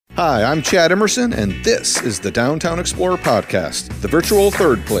Hi, I'm Chad Emerson, and this is the Downtown Explorer Podcast, the virtual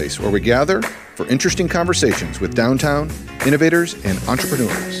third place where we gather for interesting conversations with downtown innovators and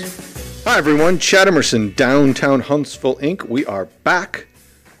entrepreneurs. Hi, everyone. Chad Emerson, Downtown Huntsville, Inc. We are back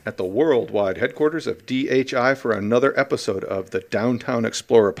at the worldwide headquarters of DHI for another episode of the Downtown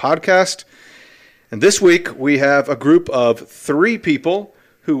Explorer Podcast. And this week, we have a group of 3 people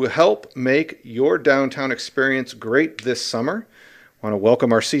who help make your downtown experience great this summer. I want to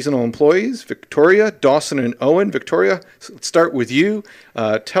welcome our seasonal employees, Victoria, Dawson, and Owen. Victoria, let's start with you.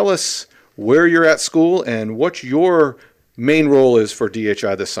 Tell us where you're at school and what your main role is for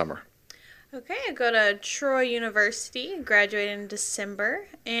DHI this summer. Okay, I go to Troy University, graduated in December,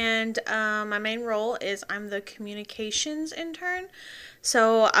 and my main role is I'm the communications intern.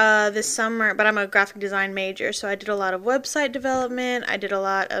 So this summer, but I'm a graphic design major, so I did a lot of website development. I did a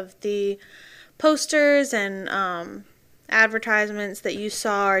lot of the posters and advertisements that you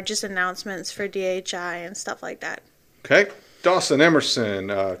saw, or just announcements for DHI and stuff like that. Okay. Dawson Emerson,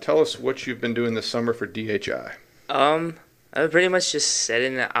 tell us what you've been doing this summer for DHI. I'm pretty much just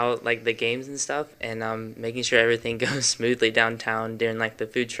setting out like the games and stuff, and making sure everything goes smoothly downtown during like the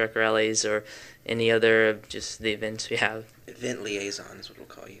food truck rallies or any other of just the events we have. Event liaison is what we'll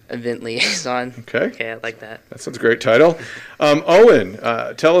call you. Event liaison. Okay, I like that. That sounds a great title. Owen,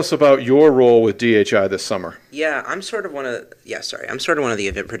 tell us about your role with DHI this summer. Yeah, I'm sort of one of the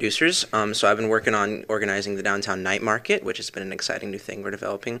event producers. So I've been working on organizing the downtown night market, which has been an exciting new thing we're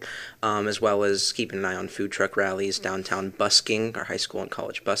developing, as well as keeping an eye on food truck rallies, downtown busking, our high school and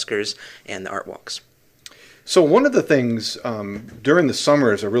college buskers, and the art walks. So one of the things during the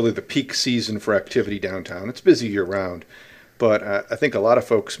summer is really the peak season for activity downtown. It's busy year-round, but I think a lot of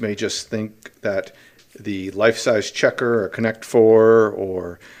folks may just think that the life-size checker or Connect 4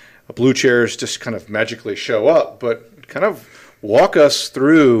 or a Blue Chairs just kind of magically show up, but kind of walk us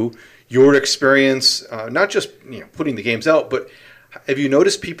through your experience, not just putting the games out, but have you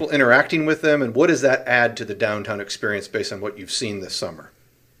noticed people interacting with them, and what does that add to the downtown experience based on what you've seen this summer?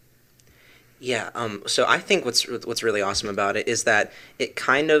 Yeah, so I think what's really awesome about it is that it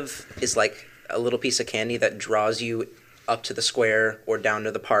kind of is like a little piece of candy that draws you up to the square or down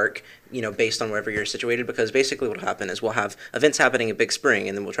to the park, based on wherever you're situated, because basically what will happen is we'll have events happening at Big Spring,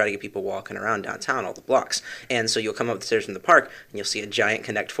 and then we'll try to get people walking around downtown, all the blocks. And so you'll come up the stairs from the park, and you'll see a giant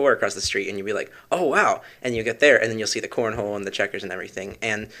Connect 4 across the street, and you'll be like, oh, wow. And you get there, and then you'll see the cornhole and the checkers and everything.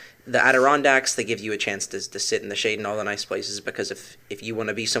 And the Adirondacks, they give you a chance to sit in the shade in all the nice places, because if you want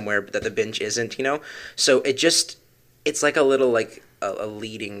to be somewhere that the bench isn't, So it's like a little, like, a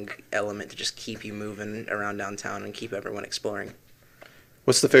leading element to just keep you moving around downtown and keep everyone exploring.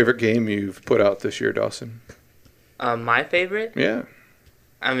 What's the favorite game you've put out this year, Dawson? My favorite? Yeah.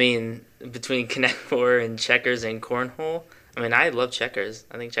 I mean, between Connect 4 and checkers and cornhole, I love checkers.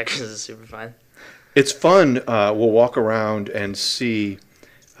 I think checkers is super fun. It's fun. We'll walk around and see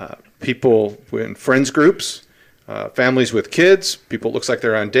people in friends groups, families with kids. People, it looks like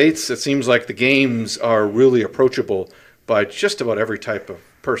they're on dates. It seems like the games are really approachable by just about every type of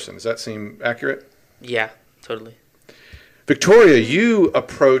person. Does that seem accurate? Yeah, totally. Victoria, you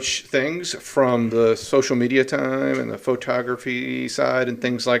approach things from the social media time and the photography side and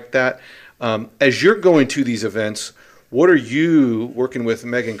things like that. As you're going to these events, what are you, working with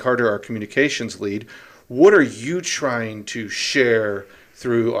Megan Carter, our communications lead, what are you trying to share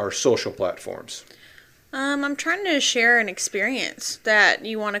through our social platforms? I'm trying to share an experience that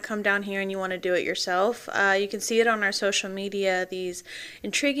you want to come down here and you want to do it yourself. You can see it on our social media, these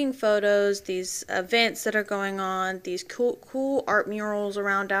intriguing photos, these events that are going on, these cool art murals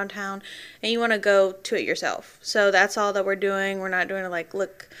around downtown, and you want to go to it yourself. So that's all that we're doing. We're not doing it like,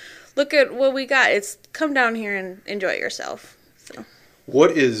 look at what we got. It's come down here and enjoy it yourself. So.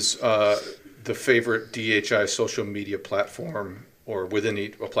 What is the favorite DHI social media platform, or within a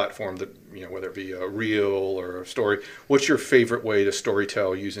platform that, whether it be a reel or a story, what's your favorite way to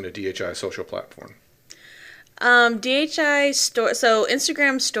storytell using a DHI social platform? DHI so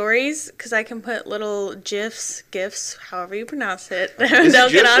Instagram stories, because I can put little GIFs, however you pronounce it.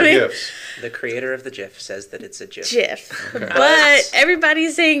 Don't get on me. GIFs? The creator of the GIF says that it's a GIF. GIF. Okay. But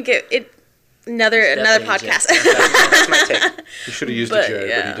everybody's saying it. Another podcast. That's my take. You should have used a J,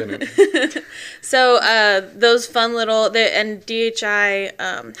 yeah. but you didn't. So those fun little, and DHI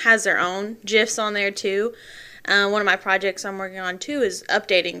has their own GIFs on there too. One of my projects I'm working on too is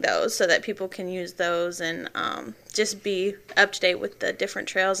updating those so that people can use those and just be up to date with the different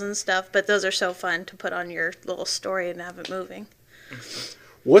trails and stuff. But those are so fun to put on your little story and have it moving.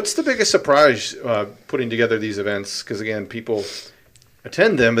 What's the biggest surprise putting together these events? Because again, people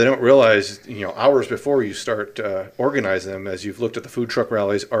attend them, but they don't realize, hours before you start organize them, as you've looked at the food truck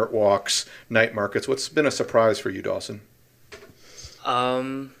rallies, art walks, night markets. What's been a surprise for you, Dawson?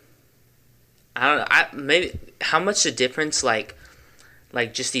 I don't know. Maybe how much the difference, like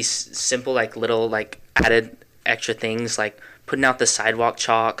just these simple, like little, like added extra things, like putting out the sidewalk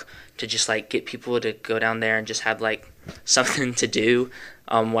chalk to just like get people to go down there and just have like something to do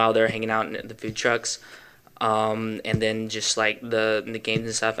while they're hanging out in the food trucks. And then just like the games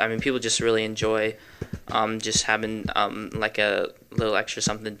and stuff. I mean, people just really enjoy just having like a little extra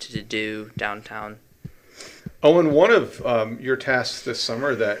something to do downtown. Owen, one of your tasks this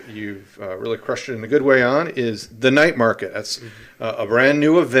summer that you've really crushed it in a good way on is the night market. That's a brand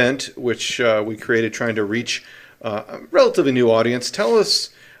new event which we created trying to reach a relatively new audience. Tell us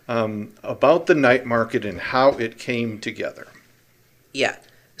about the night market and how it came together. Yeah.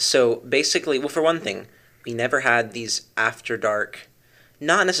 So basically, well, for one thing, we never had these after dark,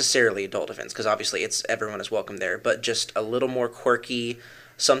 not necessarily adult events, because obviously everyone is welcome there, but just a little more quirky,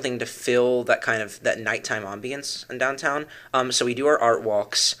 something to fill that nighttime ambience in downtown. So we do our art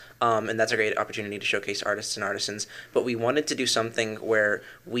walks, and that's a great opportunity to showcase artists and artisans. But we wanted to do something where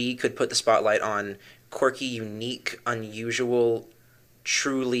we could put the spotlight on quirky, unique, unusual,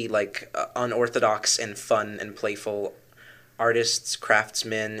 truly unorthodox and fun and playful artists,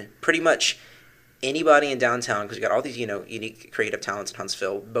 craftsmen, pretty much anybody in downtown, because we got all these unique creative talents in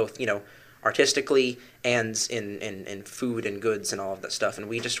Huntsville, both artistically and in food and goods and all of that stuff. And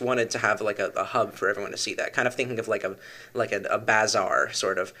we just wanted to have like a hub for everyone to see that, kind of thinking of like a bazaar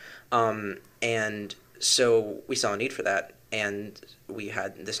sort of. And so we saw a need for that, and we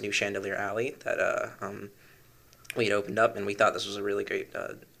had this new chandelier alley that we had opened up, and we thought this was a really great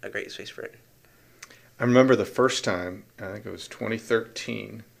space for it. I remember the first time, I think it was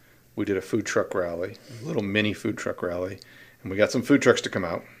 2013, we did a food truck rally, a little mini food truck rally, and we got some food trucks to come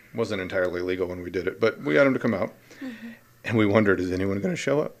out. It wasn't entirely legal when we did it, but we got them to come out. Mm-hmm. And we wondered, is anyone going to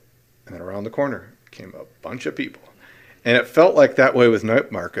show up? And then around the corner came a bunch of people. And it felt like that way with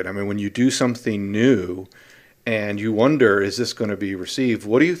Night Market. I mean, when you do something new and you wonder, is this going to be received?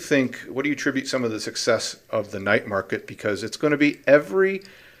 What do you think, what do you attribute some of the success of the Night Market? Because it's going to be every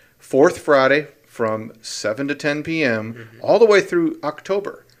fourth Friday from 7 to 10 p.m. Mm-hmm. all the way through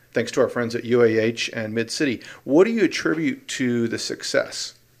October, thanks to our friends at UAH and Mid-City. What do you attribute to the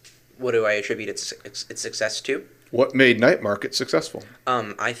success? What do I attribute its success to? What made Night Market successful?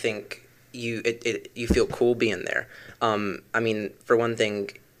 I think you feel cool being there. I mean, for one thing,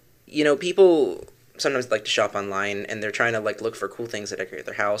 people sometimes like to shop online and they're trying to look for cool things to decorate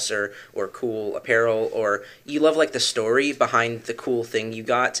their house or cool apparel, or you love the story behind the cool thing you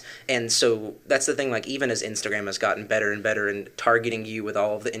got. And so that's the thing, even as Instagram has gotten better and better in targeting you with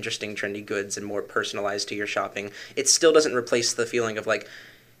all of the interesting trendy goods and more personalized to your shopping, it still doesn't replace the feeling of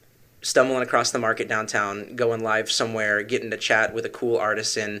stumbling across the market downtown, going live somewhere, getting to chat with a cool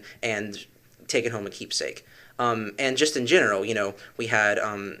artisan, and taking home a keepsake. And just in general, we had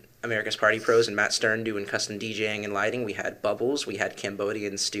America's Party Pros and Matt Stern doing custom DJing and lighting. We had Bubbles. We had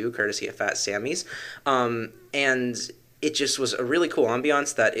Cambodian Stew, courtesy of Fat Sammy's. And it just was a really cool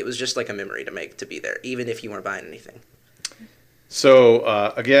ambiance that it was just like a memory to make to be there, even if you weren't buying anything.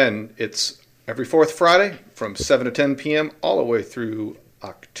 So, again, it's every fourth Friday from 7 to 10 p.m. all the way through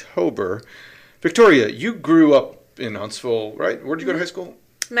October. Victoria, you grew up in Huntsville, right? Where did you go to high school?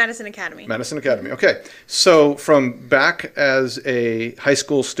 Madison Academy. Madison Academy. Okay. So from back as a high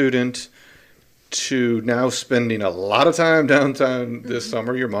school student to now spending a lot of time downtown this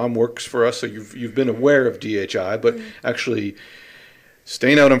summer. Your mom works for us, so you've been aware of DHI, but actually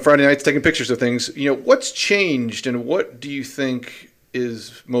staying out on Friday nights, taking pictures of things. What's changed, and what do you think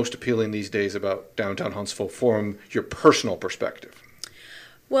is most appealing these days about downtown Huntsville from your personal perspective?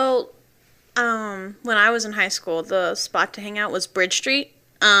 Well, when I was in high school, the spot to hang out was Bridge Street.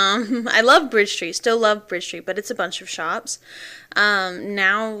 I love Bridge Street, still love Bridge Street, but it's a bunch of shops.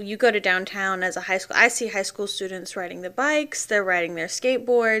 Now you go to downtown as a high school, I see high school students riding the bikes, they're riding their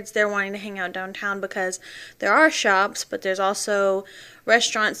skateboards, they're wanting to hang out downtown because there are shops, but there's also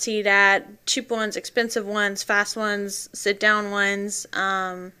restaurants to eat at, cheap ones, expensive ones, fast ones, sit-down ones.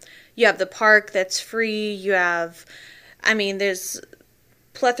 You have the park that's free, there's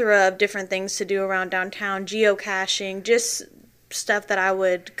plethora of different things to do around downtown, geocaching, just stuff that I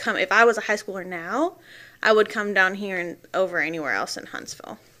would come, if I was a high schooler now, I would come down here and over anywhere else in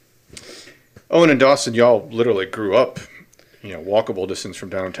Huntsville. Owen and Dawson, y'all literally grew up, walkable distance from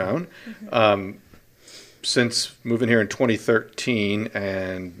downtown. Mm-hmm. Since moving here in 2013,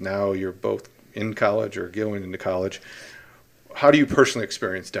 and now you're both in college or going into college, how do you personally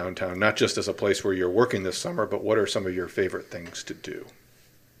experience downtown, not just as a place where you're working this summer, but what are some of your favorite things to do?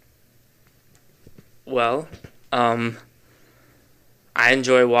 Well, I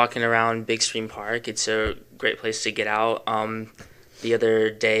enjoy walking around Big Stream Park. It's a great place to get out. The other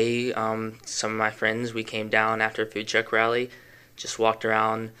day, some of my friends, we came down after a food truck rally, just walked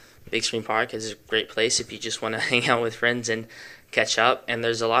around Big Stream Park. It's a great place if you just want to hang out with friends and catch up. And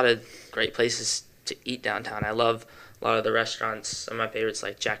there's a lot of great places to eat downtown. I love a lot of the restaurants. Some of my favorites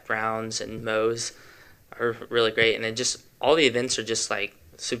like Jack Brown's and Moe's are really great. And it just, all the events are just like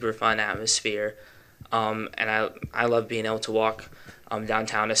super fun atmosphere. And I love being able to walk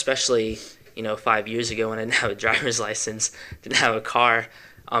downtown, especially 5 years ago when I didn't have a driver's license, didn't have a car.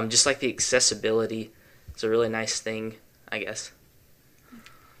 Just like the accessibility, it's a really nice thing, I guess.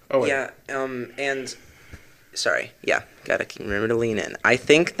 Oh yeah. Gotta remember to lean in. I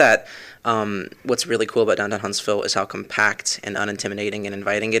think that what's really cool about Downtown Huntsville is how compact and unintimidating and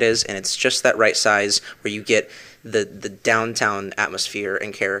inviting it is, and it's just that right size where you get the downtown atmosphere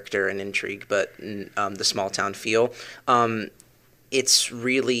and character and intrigue, but the small town feel. It's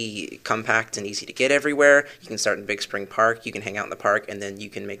really compact and easy to get everywhere. You can start in Big Spring Park, you can hang out in the park, and then you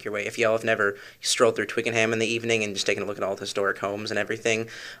can make your way. If y'all have never strolled through Twickenham in the evening and just taken a look at all the historic homes and everything,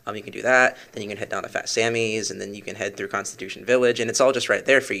 you can do that. Then you can head down to Fat Sammy's, and then you can head through Constitution Village, and it's all just right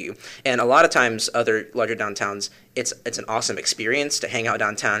there for you. And a lot of times, other larger downtowns, it's an awesome experience to hang out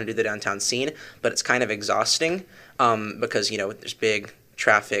downtown and do the downtown scene, but it's kind of exhausting because, there's big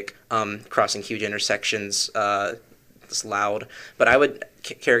traffic, crossing huge intersections, it's loud, but I would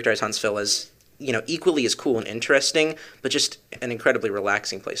characterize Huntsville as, equally as cool and interesting, but just an incredibly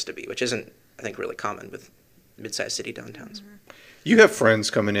relaxing place to be, which isn't, I think, really common with mid-sized city downtowns. You have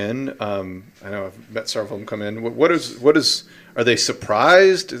friends coming in. I know I've met several of them come in. What is? Are they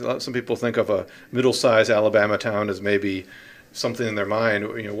surprised? Some people think of a middle-sized Alabama town as maybe something in their mind.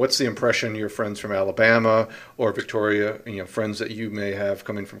 What's the impression your friends from Alabama or Victoria, friends that you may have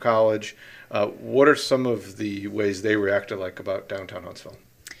coming from college? What are some of the ways they reacted about downtown Huntsville?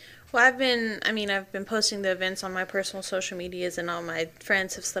 Well, I've been posting the events on my personal social medias, and all my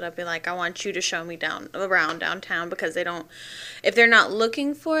friends have stood up and been like, I want you to show me around downtown, because if they're not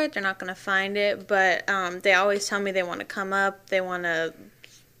looking for it, they're not going to find it. But they always tell me they want to come up, they want to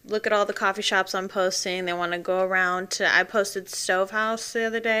look at all the coffee shops I'm posting, they want to go around I posted Stove House the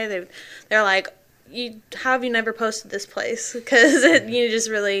other day. They're like, how have you never posted this place? Because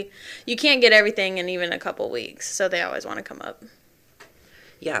you can't get everything in even a couple weeks, so they always want to come up.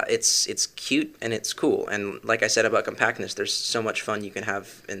 Yeah, it's cute and it's cool, and like I said about compactness, there's so much fun you can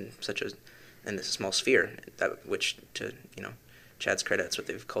have in this small sphere. Which, to Chad's credit, that's what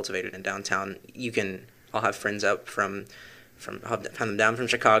they've cultivated in downtown. I'll have friends up from have them down from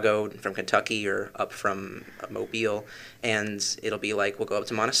Chicago, from Kentucky, or up from Mobile, and it'll be like, we'll go up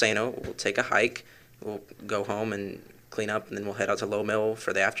to Montesano, we'll take a hike, we'll go home and clean up, and then we'll head out to Low Mill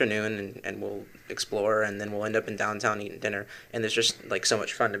for the afternoon, and we'll explore, and then we'll end up in downtown eating dinner. And there's just so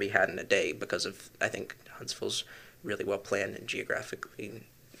much fun to be had in a day because of, I think, Huntsville's really well planned and geographically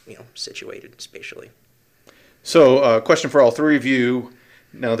situated spatially. So question for all three of you,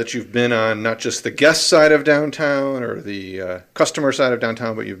 now that you've been on not just the guest side of downtown or the customer side of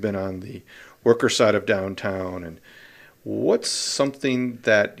downtown, but you've been on the worker side of downtown, and what's something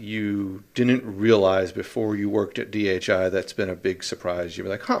that you didn't realize before you worked at DHI that's been a big surprise? You were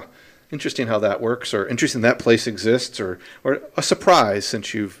like, interesting how that works, or interesting that place exists, or a surprise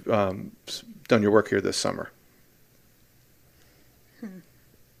since you've done your work here this summer?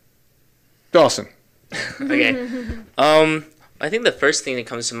 Dawson. Okay. I think the first thing that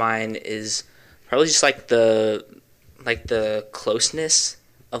comes to mind is probably just the closeness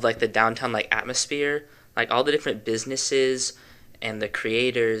of the downtown atmosphere, all the different businesses and the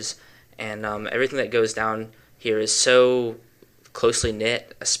creators and everything that goes down here is so closely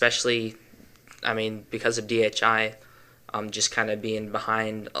knit, especially because of DHI just kind of being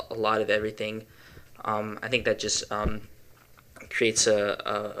behind a lot of everything. I think that just creates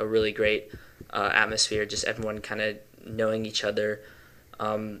a really great atmosphere, just everyone kind of knowing each other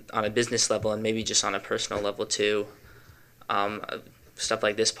on a business level and maybe just on a personal level too. Stuff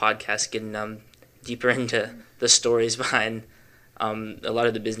like this podcast, getting deeper into the stories behind a lot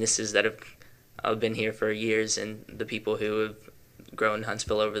of the businesses that have been here for years and the people who have grown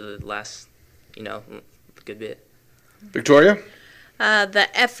Huntsville over the last, good bit. Victoria? The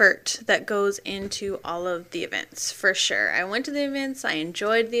effort that goes into all of the events, for sure. I went to the events, I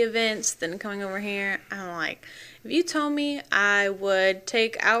enjoyed the events, then coming over here, I'm like, if you told me I would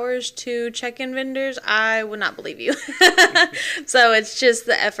take hours to check in vendors, I would not believe you. So it's just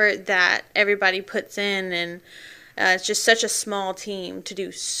the effort that everybody puts in, and It's just such a small team to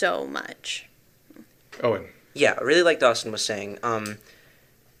do so much. Owen. Yeah, really like Dawson was saying.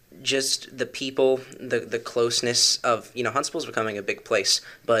 Just the people, the closeness of, Huntsville's becoming a big place,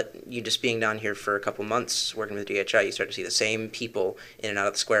 but you just being down here for a couple months working with DHI, you start to see the same people in and out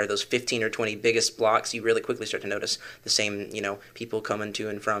of the square. Those 15 or 20 biggest blocks, you really quickly start to notice the same, people coming to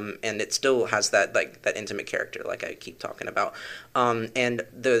and from, and it still has that intimate character, like I keep talking about. And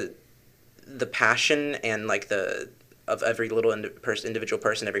the passion and of every little individual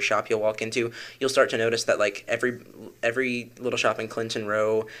person, every shop you'll walk into, you'll start to notice that every little shop in Clinton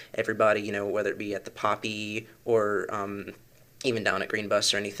Row, everybody, whether it be at the Poppy or even down at Green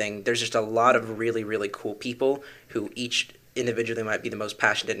Bus or anything, there's just a lot of really, really cool people who each individually might be the most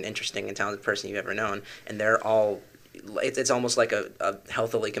passionate and interesting and talented person you've ever known, and they're all, it's almost like a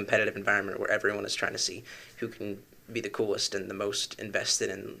healthily competitive environment where everyone is trying to see who can be the coolest and the most invested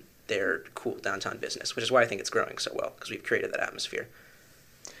in their cool downtown business, which is why I think it's growing so well, because we've created that atmosphere.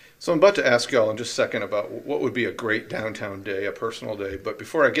 So I'm about to ask y'all in just a second about what would be a great downtown day, a personal day. But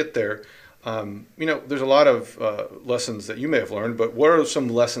before I get there, there's a lot of lessons that you may have learned, but what are some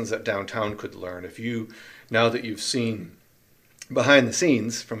lessons that downtown could learn? Now that you've seen behind the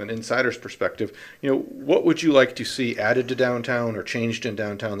scenes from an insider's perspective, what would you like to see added to downtown or changed in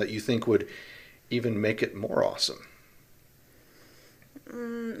downtown that you think would even make it more awesome?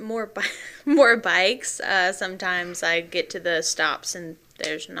 More bikes. Sometimes I get to the stops and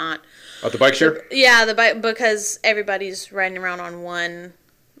there's not. Oh, the bikes here? Yeah, the bike, because everybody's riding around on one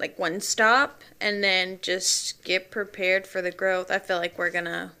stop, and then just get prepared for the growth. I feel like we're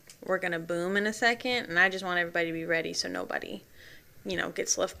gonna boom in a second, and I just want everybody to be ready so nobody,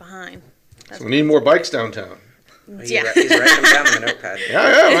 gets left behind. So we need more bikes downtown. Yeah, He's writing them down on a notepad.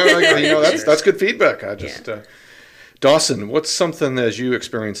 Yeah. That's good feedback. Dawson, what's something as you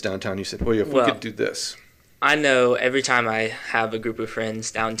experienced downtown, you said, if we could do this? I know every time I have a group of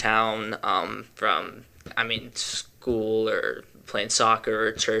friends downtown from school or playing soccer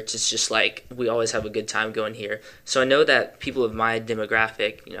or church, it's just like we always have a good time going here. So I know that people of my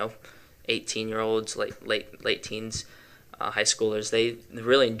demographic, 18-year-olds, late teens, high schoolers, they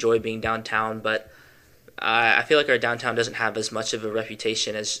really enjoy being downtown, but I feel like our downtown doesn't have as much of a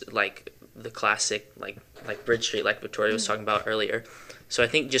reputation as the classic like Bridge Street, like Victoria was talking about earlier. So I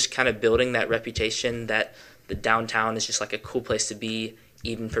think just kind of building that reputation that the downtown is just like a cool place to be,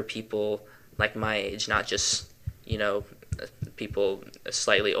 even for people like my age, not just people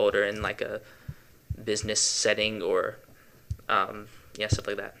slightly older in like a business setting or stuff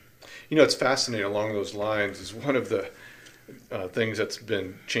like that. It's fascinating along those lines is one of the things that's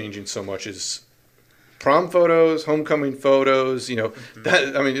been changing so much is prom photos, homecoming photos,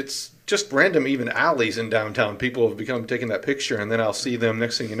 it's just random, even alleys in downtown. People have become taking that picture, and then I'll see them.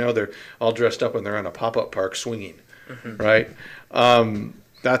 Next thing you know, they're all dressed up and they're on a pop-up park swinging, right?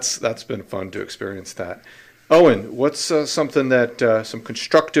 That's been fun to experience that. Owen, what's something that some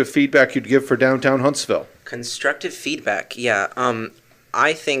constructive feedback you'd give for downtown Huntsville? Constructive feedback, yeah.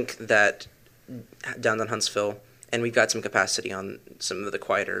 I think that downtown Huntsville, and we've got some capacity on some of the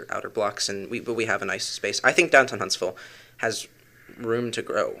quieter outer blocks, but we have a nice space. I think downtown Huntsville has room to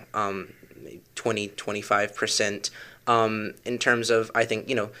grow, 20-25%, in terms of, I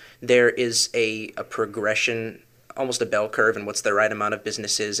think, there is a progression, almost a bell curve in what's the right amount of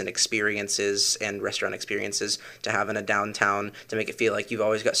businesses and experiences and restaurant experiences to have in a downtown to make it feel like you've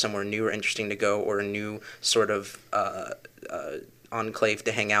always got somewhere new or interesting to go, or a new sort of enclave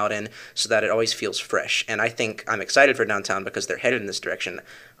to hang out in, so that it always feels fresh. And I think I'm excited for downtown because they're headed in this direction.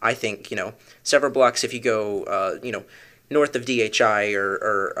 I think, several blocks, if you go, north of DHI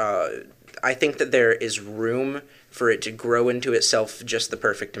or I think that there is room for it to grow into itself just the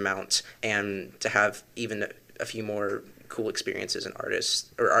perfect amount, and to have even a few more cool experiences and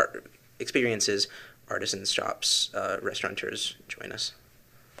artisans, shops, restaurateurs join us.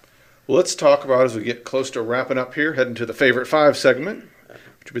 Well, let's talk about, as we get close to wrapping up here, heading to the Favorite 5 segment,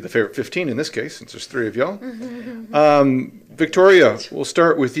 which would be the Favorite 15 in this case, since there's 3 of y'all. Victoria, we'll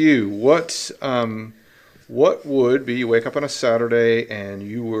start with you. What would be, you wake up on a Saturday and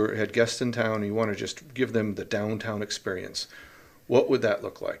you had guests in town and you want to just give them the downtown experience. What would that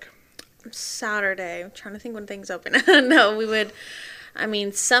look like? Saturday. I'm trying to think when things open. No, we would,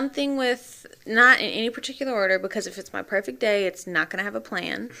 something with, not in any particular order, because if it's my perfect day, it's not going to have a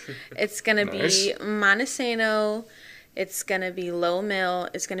plan. It's going to be Montesano. It's going to be Low Mill.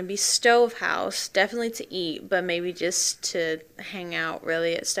 It's going to be Stovehouse, definitely to eat, but maybe just to hang out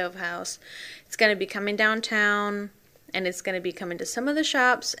really at Stovehouse. It's going to be coming downtown, and it's going to be coming to some of the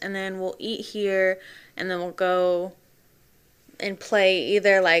shops, and then we'll eat here, and then we'll go and play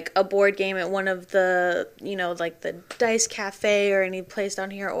either like a board game at one of the, like the Dice Cafe or any place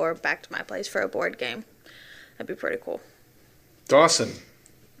down here, or back to my place for a board game. That'd be pretty cool. Dawson.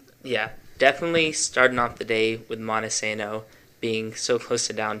 Yeah, definitely starting off the day with Montesano being so close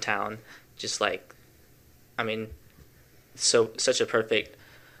to downtown. Just like, I mean, such a perfect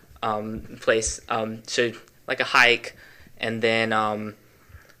place. So like a hike, and then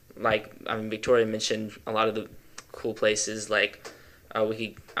Victoria mentioned a lot of the cool places. Like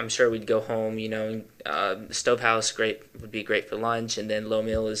I'm sure we'd go home. Stovehouse would be great for lunch, and then Low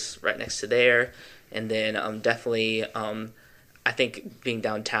Mill is right next to there, and then definitely I think being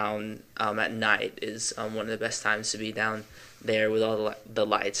downtown at night is one of the best times to be down there with all the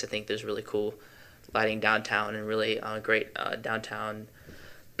lights. I think there's really cool lighting downtown and really great downtown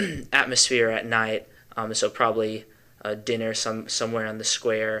atmosphere at night. So probably dinner somewhere on the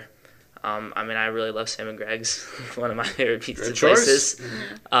square. I really love Sam and Greg's, one of my favorite pizza places.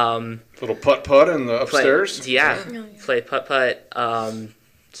 Little putt-putt in the upstairs. Play putt-putt,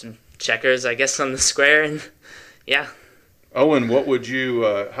 some checkers, I guess, on the square, and yeah. Owen, how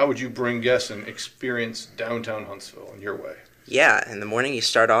would you bring guests and experience downtown Huntsville in your way? Yeah, in the morning you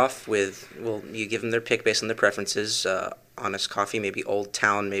start off with, you give them their pick based on their preferences. Honest coffee, maybe Old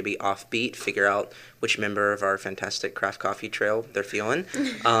Town, maybe Offbeat. Figure out which member of our fantastic craft coffee trail they're feeling.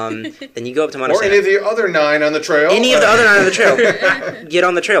 Then you go up to Montesano. Or any of the other 9 on the trail. Any of the other 9 on the trail. Get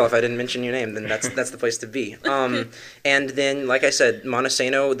on the trail. If I didn't mention your name, then that's the place to be. And then, like I said,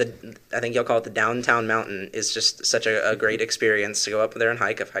 Montesano, I think y'all call it the Downtown Mountain, is just such a great experience to go up there and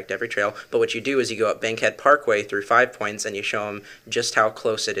hike. I've hiked every trail. But what you do is you go up Bankhead Parkway through 5 Points, and you show them just how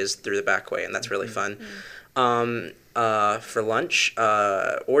close it is through the back way, and that's really fun. For lunch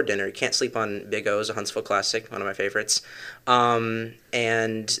or dinner, you can't sleep on Big O's, a Huntsville classic, one of my favorites.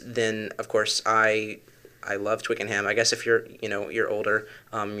 And then, of course, I love Twickenham. I guess if you're older,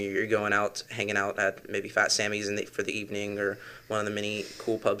 you're going out, hanging out at maybe Fat Sammy's for the evening, or one of the many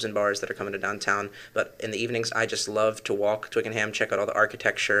cool pubs and bars that are coming to downtown. But in the evenings, I just love to walk Twickenham, check out all the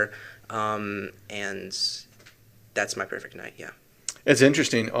architecture, and that's my perfect night. Yeah. It's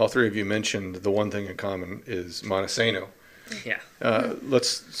interesting. All 3 of you mentioned the one thing in common is Montesano. Yeah. Let's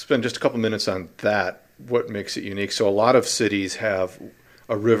spend just a couple minutes on that. What makes it unique? So a lot of cities have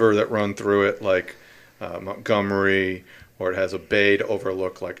a river that run through it, like Montgomery, or it has a bay to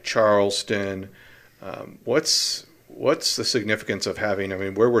overlook, like Charleston. What's the significance of having?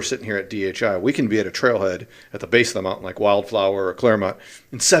 Where we're sitting here at DHI, we can be at a trailhead at the base of the mountain, like Wildflower or Claremont,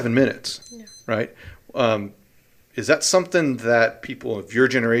 in 7 minutes, right? Is that something that people of your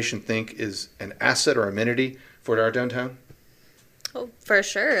generation think is an asset or amenity for our downtown? Oh, for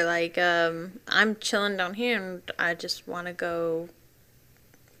sure. Like, I'm chilling down here and I just want to go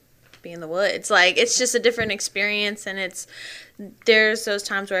be in the woods. Like, it's just a different experience, and there's those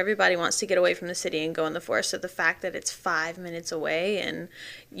times where everybody wants to get away from the city and go in the forest. So the fact that it's 5 minutes away and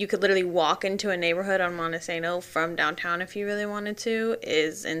you could literally walk into a neighborhood on Montesano from downtown if you really wanted to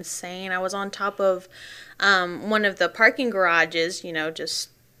is insane. I was on top of one of the parking garages, just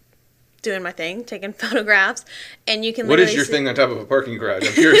doing my thing, taking photographs, and you can. What is your thing on top of a parking garage?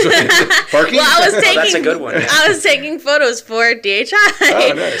 I'm curious. Parking? Well, that's a good one. I was taking photos for DHI.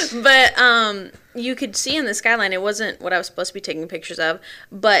 Oh, nice. But you could see in the skyline, it wasn't what I was supposed to be taking pictures of,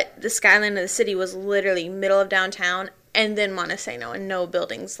 but the skyline of the city was literally middle of downtown, and then Montesano, and no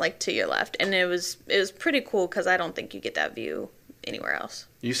buildings like to your left, and it was pretty cool because I don't think you get that view anywhere else.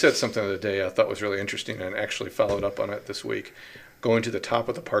 You said something the other day I thought was really interesting, and actually followed up on it this week. Going to the top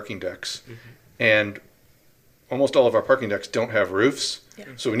of the parking decks, and almost all of our parking decks don't have roofs. Yeah.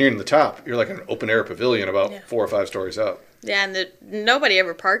 So when you're in the top, you're like in an open air pavilion about 4 or 5 stories up. Yeah, and nobody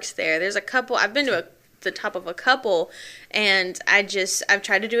ever parks there. There's a couple. I've been to the top of a couple, and I've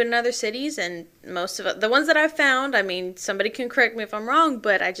tried to do it in other cities, and most of the ones that I've found, somebody can correct me if I'm wrong,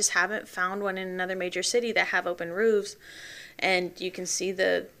 but I just haven't found one in another major city that have open roofs, and you can see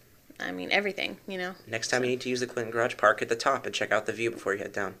everything, Next time you need to use the Clinton Garage, park at the top and check out the view before you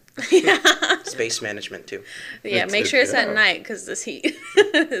head down. Space management, too. Yeah, make sure it's at night because this heat.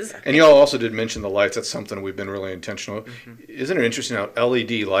 And y'all also did mention the lights. That's something we've been really intentional. Isn't it interesting how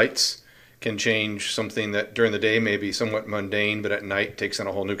LED lights can change something that during the day may be somewhat mundane, but at night takes on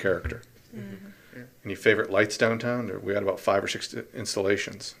a whole new character? Any favorite lights downtown? We had about 5 or 6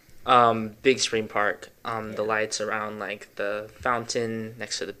 installations. Big Spring Park, the lights around like the fountain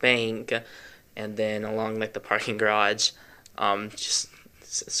next to the bank, and then along like the parking garage. Just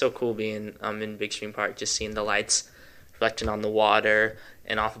so cool being in Big Spring Park, just seeing the lights reflecting on the water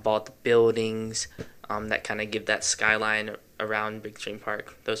and off of all the buildings that kind of give that skyline around Big Spring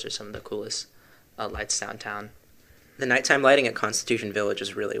Park. Those are some of the coolest lights downtown. The nighttime lighting at Constitution Village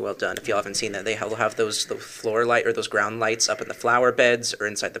is really well done. If y'all haven't seen that, they will have the floor light or those ground lights up in the flower beds or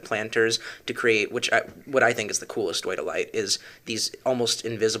inside the planters to create, what I think is the coolest way to light, is these almost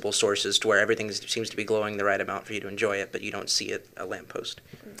invisible sources to where everything seems to be glowing the right amount for you to enjoy it, but you don't see it a lamppost.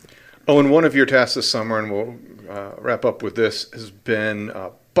 Oh, and one of your tasks this summer, and we'll wrap up with this, has been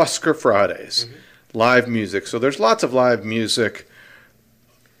Busker Fridays, live music. So there's lots of live music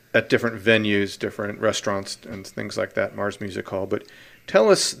at different venues, different restaurants and things like that, Mars Music Hall. But tell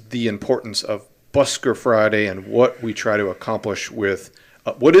us the importance of Busker Friday and what we try to accomplish with,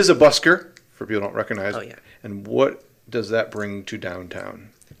 what is a busker, for people who don't recognize it, and what does that bring to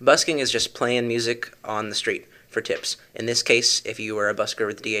downtown? Busking is just playing music on the street for tips. In this case, if you were a busker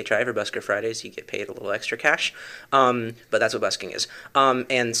with the DHI for Busker Fridays, you get paid a little extra cash. But that's what busking is.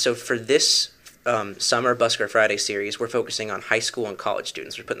 And so for this summer Busker Friday series, we're focusing on high school and college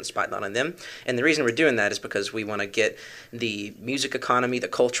students. We're putting the spotlight on them. And the reason we're doing that is because we want to get the music economy, the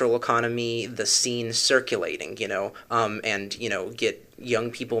cultural economy, the scene circulating, and, get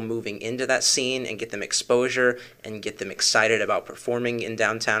young people moving into that scene and get them exposure and get them excited about performing in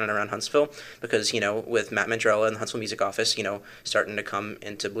downtown and around Huntsville. Because, with Matt Mandrella and the Huntsville Music Office, starting to come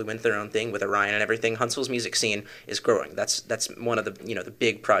into bloom into their own thing with Orion and everything, Huntsville's music scene is growing. That's one of the, the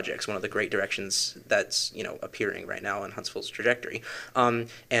big projects, one of the great directions that's, appearing right now in Huntsville's trajectory.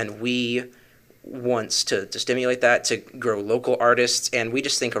 And we wants to stimulate that, to grow local artists, and we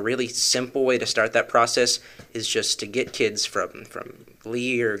just think a really simple way to start that process is just to get kids from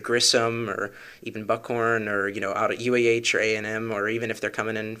Lee or Grissom or even Buckhorn or out at UAH or A&M, or even if they're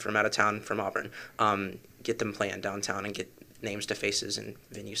coming in from out of town from Auburn, get them playing downtown and get names to faces and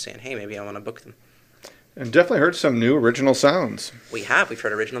venues saying, hey, maybe I want to book them. And definitely heard some new original sounds. We've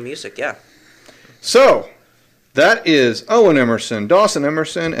heard original music, yeah. So that is Owen Emerson, Dawson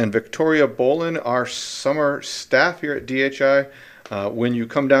Emerson, and Victoria Bolin, our summer staff here at DHI. When you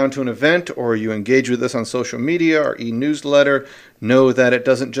come down to an event or you engage with us on social media or e-newsletter, know that it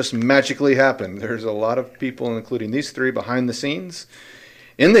doesn't just magically happen. There's a lot of people, including these three, behind the scenes,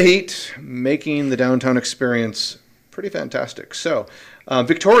 in the heat, making the downtown experience pretty fantastic. So,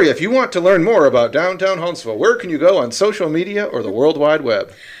 Victoria, if you want to learn more about downtown Huntsville, where can you go on social media or the World Wide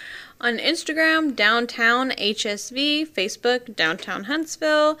Web? On Instagram, Downtown HSV, Facebook, Downtown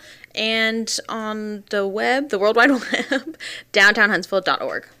Huntsville, and on the web, the World Wide Web,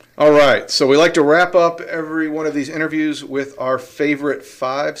 downtownhuntsville.org. All right, so we like to wrap up every one of these interviews with our favorite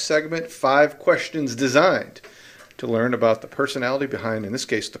 5 segment, 5 questions designed to learn about the personality behind, in this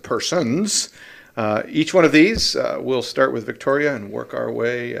case, the persons. Each one of these, we'll start with Victoria and work our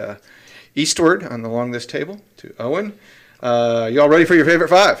way eastward along this table to Owen. You all ready for your favorite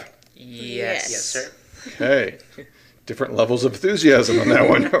 5? Yes. Yes, sir. Okay. Different levels of enthusiasm on that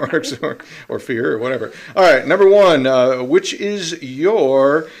one, or fear, or whatever. All right, number 1, which is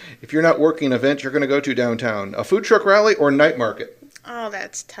if you're not working an event you're going to go to downtown, a food truck rally or night market? Oh,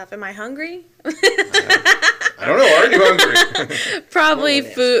 that's tough. Am I hungry? I don't know. Are you hungry? Probably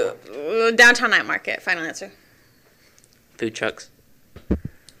food. Downtown night market. Final answer. Food trucks.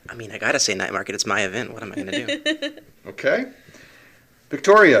 I mean, I got to say night market. It's my event. What am I going to do? Okay.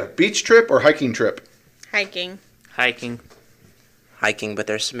 Victoria, beach trip or hiking trip? Hiking. Hiking, but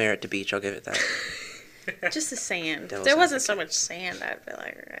there's some merit to beach. I'll give it that. Just the sand. Devil's There wasn't advocate. so much sand, I'd be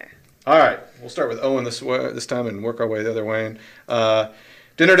like, All right. We'll start with Owen this time and work our way the other way.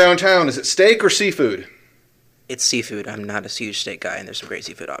 Dinner downtown, is it steak or seafood? It's seafood. I'm not a huge steak guy, and there's some great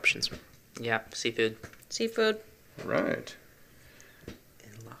seafood options. Yeah, seafood. Seafood. All right.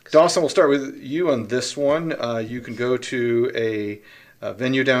 Dawson, we'll start with you on this one. You can go to a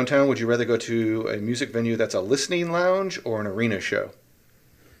venue downtown. Would you rather go to a music venue that's a listening lounge or an arena show?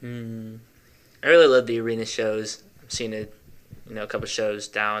 I really love the arena shows. I've seen a couple shows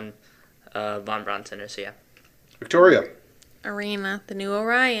down Von Braun Center, so yeah. Victoria. Arena. The new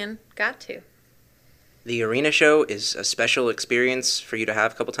Orion. Got to. The arena show is a special experience for you to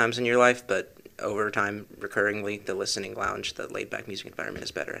have a couple times in your life, but over time, recurringly, the listening lounge, the laid-back music environment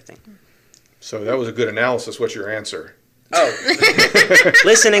is better, I think. So that was a good analysis. What's your answer? Oh,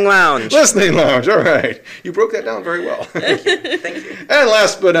 listening lounge. Listening lounge. All right. You broke that down very well. Thank you. And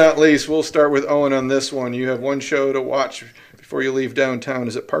last but not least, we'll start with Owen on this one. You have one show to watch before you leave downtown.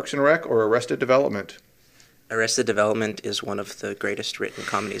 Is it Parks and Rec or Arrested Development? Arrested Development is one of the greatest written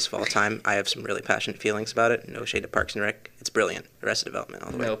comedies of all time. I have some really passionate feelings about it. No shade to Parks and Rec. It's brilliant. Arrested Development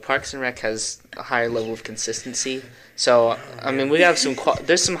all the way. No, Parks and Rec has a higher level of consistency. So, I mean, we have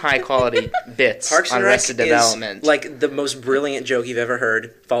there's some high quality bits Parks on and Rec Arrested Development. is like the most brilliant joke you've ever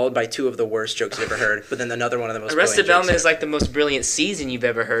heard, followed by two of the worst jokes you've ever heard, but then another one of the most Arrested brilliant Development jokes. is like the most brilliant season you've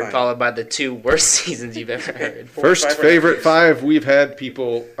ever heard, Fine. followed by the two worst seasons you've ever heard. First favorite 5 we've had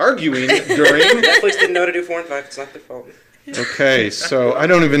people arguing during. Netflix didn't know to do 4 and 5. It's not their fault. Okay, so I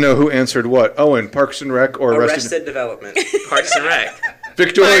don't even know who answered what. Owen, Parks and Rec or Arrested Development. Parks and Rec.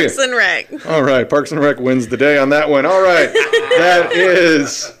 Victoria. Parks and Rec. All right, Parks and Rec wins the day on that one. All right, that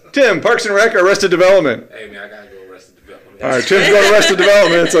is Tim, Parks and Rec or Arrested Development? Hey, man, I got to go Arrested Development. All right, Tim's going Arrested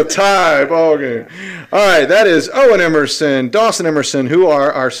Development. It's a tie ball game. All right, that is Owen Emerson, Dawson Emerson, who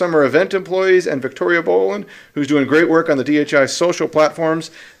are our summer event employees, and Victoria Bolin, who's doing great work on the DHI social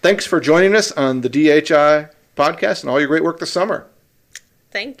platforms. Thanks for joining us on the DHI podcast and all your great work this summer.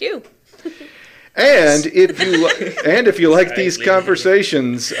 Thank you. And if you like these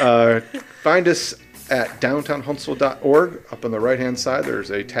conversations, find us at downtownhuntsville.org. Up on the right-hand side, there's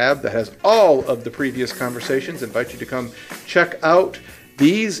a tab that has all of the previous conversations. I invite you to come check out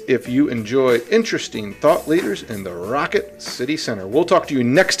these if you enjoy interesting thought leaders in the Rocket City Center. We'll talk to you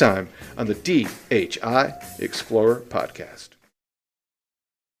next time on the DHI Explorer podcast.